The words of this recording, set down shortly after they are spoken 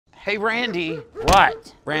Hey, Randy.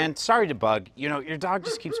 What? Rand, sorry to bug. You know, your dog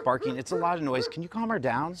just keeps barking. It's a lot of noise. Can you calm her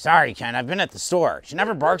down? Sorry, Ken. I've been at the store. She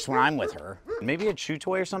never barks when I'm with her. Maybe a chew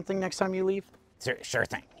toy or something next time you leave? Sure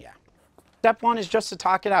thing, yeah. Step one is just to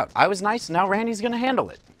talk it out. I was nice, now Randy's gonna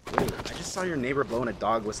handle it. Wait, I just saw your neighbor blowing a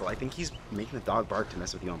dog whistle. I think he's making the dog bark to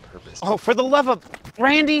mess with you on purpose. Oh, for the love of...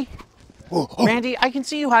 Randy! Randy, I can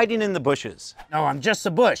see you hiding in the bushes. No, I'm just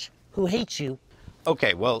a bush. Who hates you?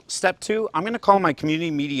 Okay, well, step two, I'm gonna call my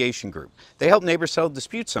community mediation group. They help neighbors settle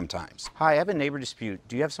disputes sometimes. Hi, I have a neighbor dispute.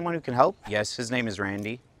 Do you have someone who can help? Yes, his name is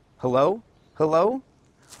Randy. Hello? Hello?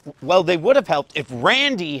 Well, they would have helped if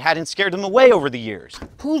Randy hadn't scared them away over the years.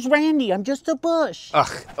 Who's Randy? I'm just a bush.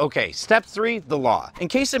 Ugh, okay, step three, the law. In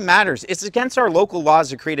case it matters, it's against our local laws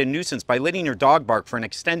to create a nuisance by letting your dog bark for an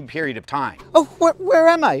extended period of time. Oh, where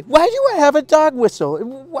am I? Why do I have a dog whistle?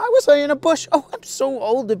 Why was I in a bush? Oh, I'm so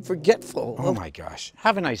old and forgetful. Oh my gosh.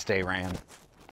 Have a nice day, Rand.